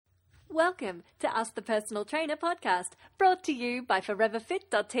Welcome to Ask the Personal Trainer podcast, brought to you by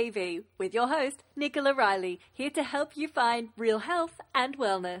ForeverFit.tv, with your host, Nicola Riley, here to help you find real health and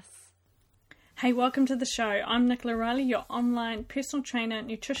wellness. Hey, welcome to the show. I'm Nicola Riley, your online personal trainer,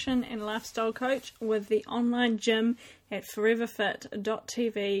 nutrition and lifestyle coach with the online gym at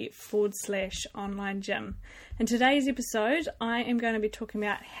foreverfit.tv/online gym. In today's episode, I am going to be talking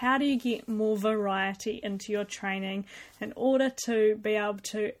about how do you get more variety into your training in order to be able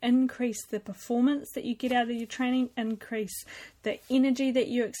to increase the performance that you get out of your training, increase the energy that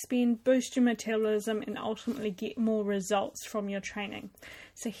you expend, boost your metabolism, and ultimately get more results from your training.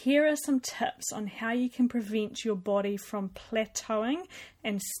 So here are some tips on how you can prevent your body from plateauing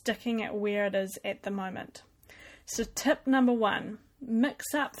and sticking at where it is at the moment. So tip number 1,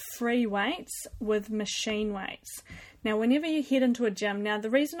 mix up free weights with machine weights. Now, whenever you head into a gym, now the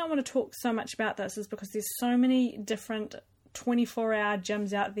reason I want to talk so much about this is because there's so many different 24-hour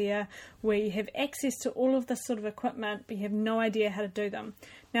gyms out there where you have access to all of this sort of equipment, but you have no idea how to do them.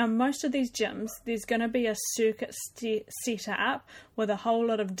 Now, most of these gyms, there's going to be a circuit set up with a whole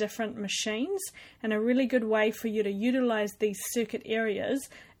lot of different machines, and a really good way for you to utilize these circuit areas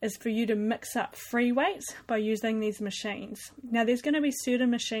is for you to mix up free weights by using these machines. Now, there's going to be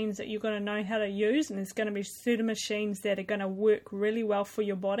certain machines that you're going to know how to use, and there's going to be certain machines that are going to work really well for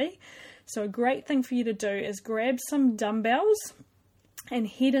your body. So a great thing for you to do is grab some dumbbells and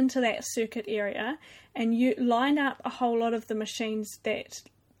head into that circuit area, and you line up a whole lot of the machines that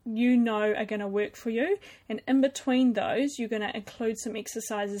you know are going to work for you, and in between those you're going to include some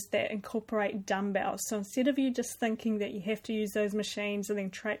exercises that incorporate dumbbells. So instead of you just thinking that you have to use those machines and then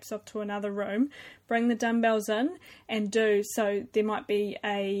traipse off to another room, bring the dumbbells in and do. So there might be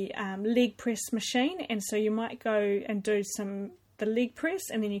a leg press machine, and so you might go and do the leg press,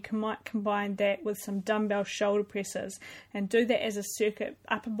 and then you might combine that with some dumbbell shoulder presses and do that as a circuit,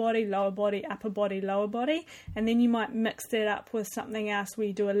 upper body, lower body, upper body, lower body, and then you might mix that up with something else where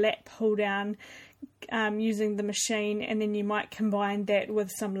you do a lat pull down using the machine, and then you might combine that with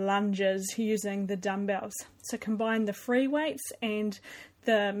some lunges using the dumbbells. So combine the free weights and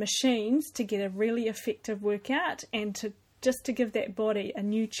the machines to get a really effective workout, and to give that body a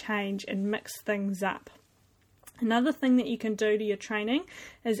new change and mix things up. Another thing that you can do to your training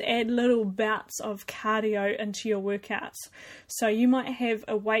is add little bouts of cardio into your workouts. So you might have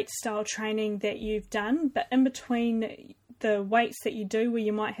a weight style training that you've done, but in between the weights that you do, where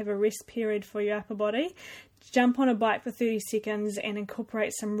you might have a rest period for your upper body, jump on a bike for 30 seconds and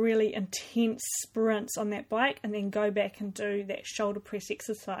incorporate some really intense sprints on that bike, and then go back and do that shoulder press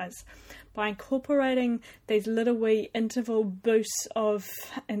exercise. By incorporating these little wee interval boosts of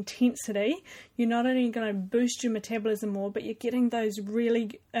intensity, you're not only going to boost your metabolism more, but you're getting those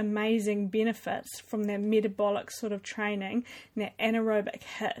really amazing benefits from that metabolic sort of training and that anaerobic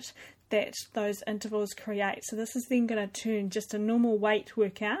hit that those intervals create. So this is then going to turn just a normal weight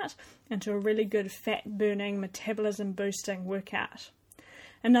workout into a really good fat burning, metabolism boosting workout.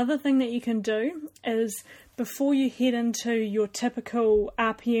 Another thing that you can do is, before you head into your typical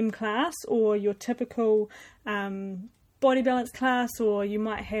RPM class or your typical body balance class, or you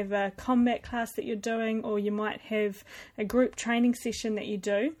might have a combat class that you're doing, or you might have a group training session that you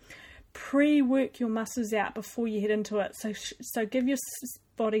do, pre-work your muscles out before you head into it. So give your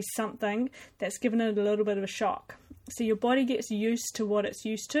body something that's given it a little bit of a shock. So your body gets used to what it's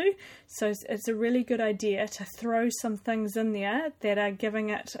used to. So it's a really good idea to throw some things in there that are giving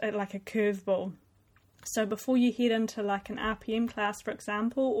it like a curveball. So before you head into like an RPM class, for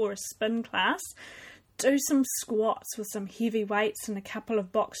example, or a spin class, do some squats with some heavy weights and a couple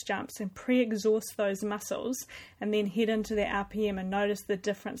of box jumps and pre-exhaust those muscles, and then head into the RPM and notice the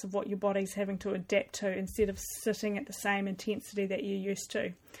difference of what your body's having to adapt to instead of sitting at the same intensity that you're used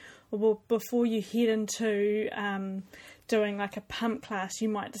to. Or before you head into doing like a pump class, you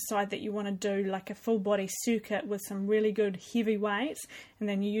might decide that you want to do like a full body circuit with some really good heavy weights, and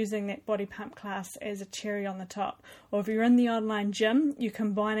then you're using that body pump class as a cherry on the top. Or if you're in the online gym, you're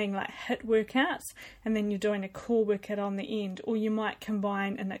combining like HIIT workouts and then you're doing a core workout on the end. Or you might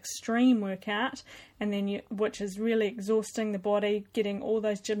combine an extreme workout, and then which is really exhausting the body, getting all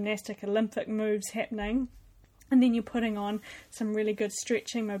those gymnastic Olympic moves happening. And then you're putting on some really good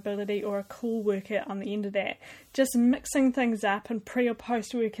stretching, mobility, or a cool workout on the end of that. Just mixing things up and pre or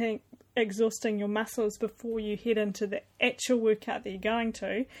post working, exhausting your muscles before you head into the actual workout that you're going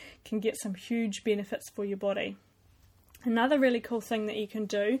to can get some huge benefits for your body. Another really cool thing that you can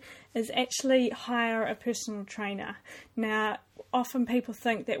do is actually hire a personal trainer. Now, often people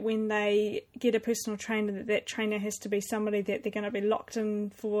think that when they get a personal trainer, that trainer has to be somebody that they're going to be locked in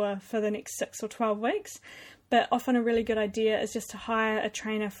for the next 6 or 12 weeks. But often a really good idea is just to hire a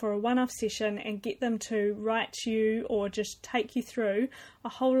trainer for a one-off session and get them to write you or just take you through a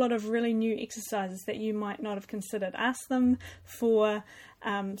whole lot of really new exercises that you might not have considered. Ask them for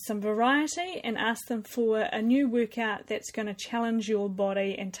some variety and ask them for a new workout that's going to challenge your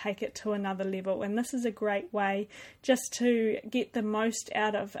body and take it to another level. And this is a great way just to get the most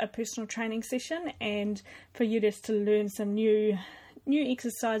out of a personal training session and for you just to learn some new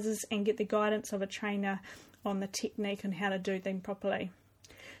exercises and get the guidance of a trainer on the technique and how to do them properly.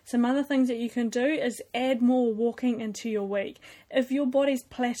 Some other things that you can do is add more walking into your week. If your body's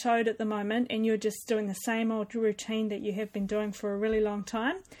plateaued at the moment and you're just doing the same old routine that you have been doing for a really long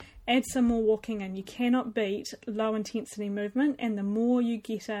time, add some more walking in. You cannot beat low intensity movement, and the more you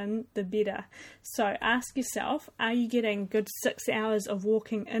get in, the better. So ask yourself, are you getting good 6 hours of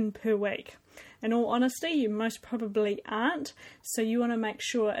walking in per week? In all honesty, you most probably aren't, so you want to make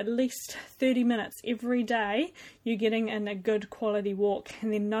sure at least 30 minutes every day you're getting in a good quality walk,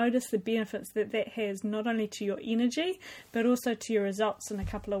 and then notice the benefits that has not only to your energy but also to your results in a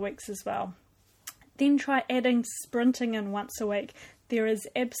couple of weeks as well. Then try adding sprinting in once a week. There is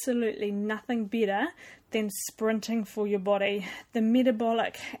absolutely nothing better than sprinting for your body. The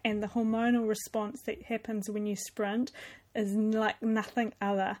metabolic and the hormonal response that happens when you sprint is like nothing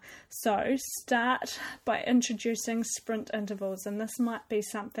other. So start by introducing sprint intervals, and this might be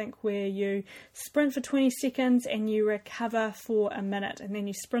something where you sprint for 20 seconds and you recover for a minute, and then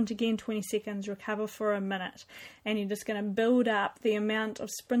you sprint again 20 seconds, recover for a minute, and you're just going to build up the amount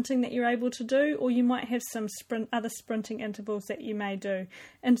of sprinting that you're able to do. Or you might have some other sprinting intervals that you may do.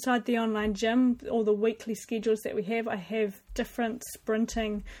 Inside the online gym, all the weekly schedules that we have, I have different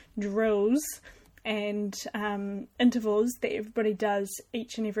sprinting drills and intervals that everybody does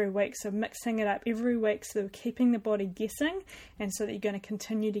each and every week, so mixing it up every week, so keeping the body guessing and so that you're going to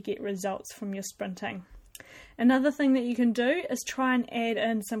continue to get results from your sprinting. Another thing that you can do is try and add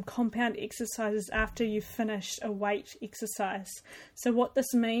in some compound exercises after you've finished a weight exercise. So what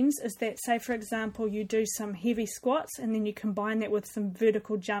this means is that, say for example, you do some heavy squats and then you combine that with some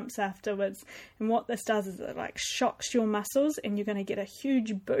vertical jumps afterwards. And what this does is it like shocks your muscles and you're going to get a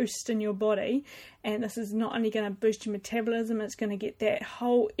huge boost in your body. And this is not only going to boost your metabolism, it's going to get that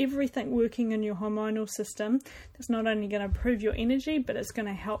whole everything working in your hormonal system. That's not only going to improve your energy, but it's going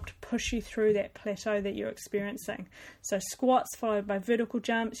to help to push you through that plateau that you're experiencing. So squats followed by vertical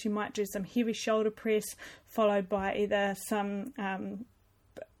jumps. You might do some heavy shoulder press followed by either some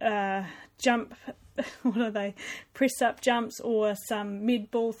press up jumps or some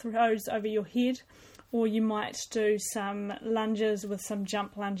med ball throws over your head. Or you might do some lunges with some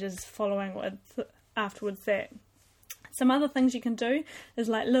jump lunges following afterwards that. Some other things you can do is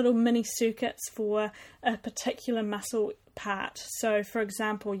like little mini circuits for a particular muscle part. So for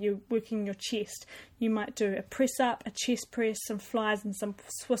example, you're working your chest, you might do a press up, a chest press, some flies and some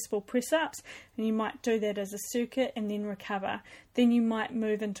Swiss ball press ups, and you might do that as a circuit and then recover. Then you might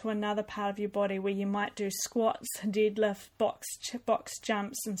move into another part of your body where you might do squats, deadlift, box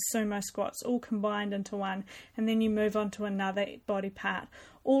jumps and sumo squats all combined into one, and then you move on to another body part.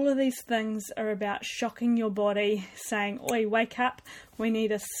 All of these things are about shocking your body, saying, oi, wake up, we need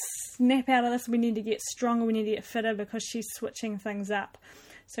to snap out of this, we need to get stronger, we need to get fitter because she's switching things up.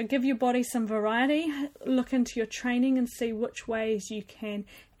 So give your body some variety, look into your training and see which ways you can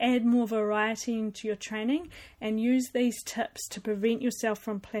add more variety into your training, and use these tips to prevent yourself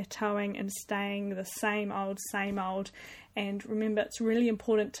from plateauing and staying the same old. And remember, it's really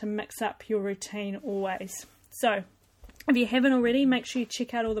important to mix up your routine always. So if you haven't already, make sure you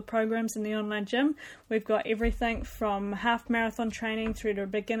check out all the programs in the online gym. We've got everything from half marathon training through to a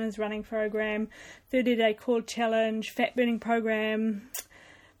beginner's running program, 30-day core challenge, fat burning program,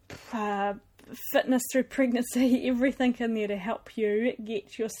 fitness through pregnancy, everything in there to help you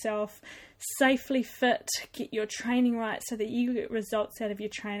get yourself safely fit, get your training right so that you get results out of your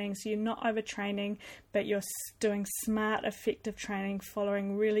training, so you're not overtraining but you're doing smart, effective training,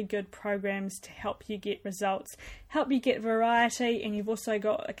 following really good programs to help you get results, help you get variety, and you've also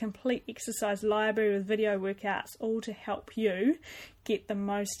got a complete exercise library with video workouts all to help you get the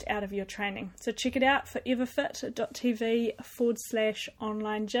most out of your training. So check it out,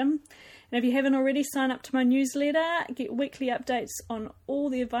 foreverfit.tv/online gym. And if you haven't already, sign up to my newsletter, get weekly updates on all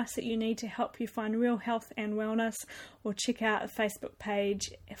the advice that you need to help you find real health and wellness, or check out the Facebook page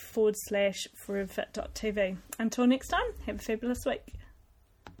 /foreverfit.tv. Until next time, have a fabulous week.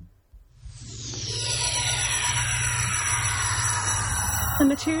 The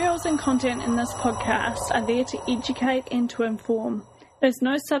materials and content in this podcast are there to educate and to inform. There's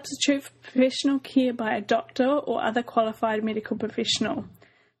no substitute for professional care by a doctor or other qualified medical professional.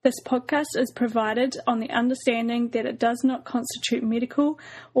 This podcast is provided on the understanding that it does not constitute medical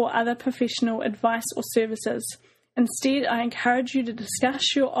or other professional advice or services. Instead, I encourage you to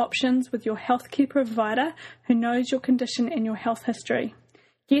discuss your options with your healthcare provider who knows your condition and your health history.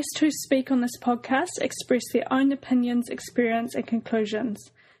 Guests who speak on this podcast express their own opinions, experience, and conclusions.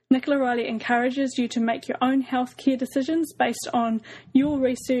 Nicola Riley encourages you to make your own healthcare decisions based on your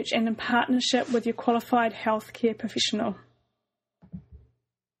research and in partnership with your qualified healthcare professional.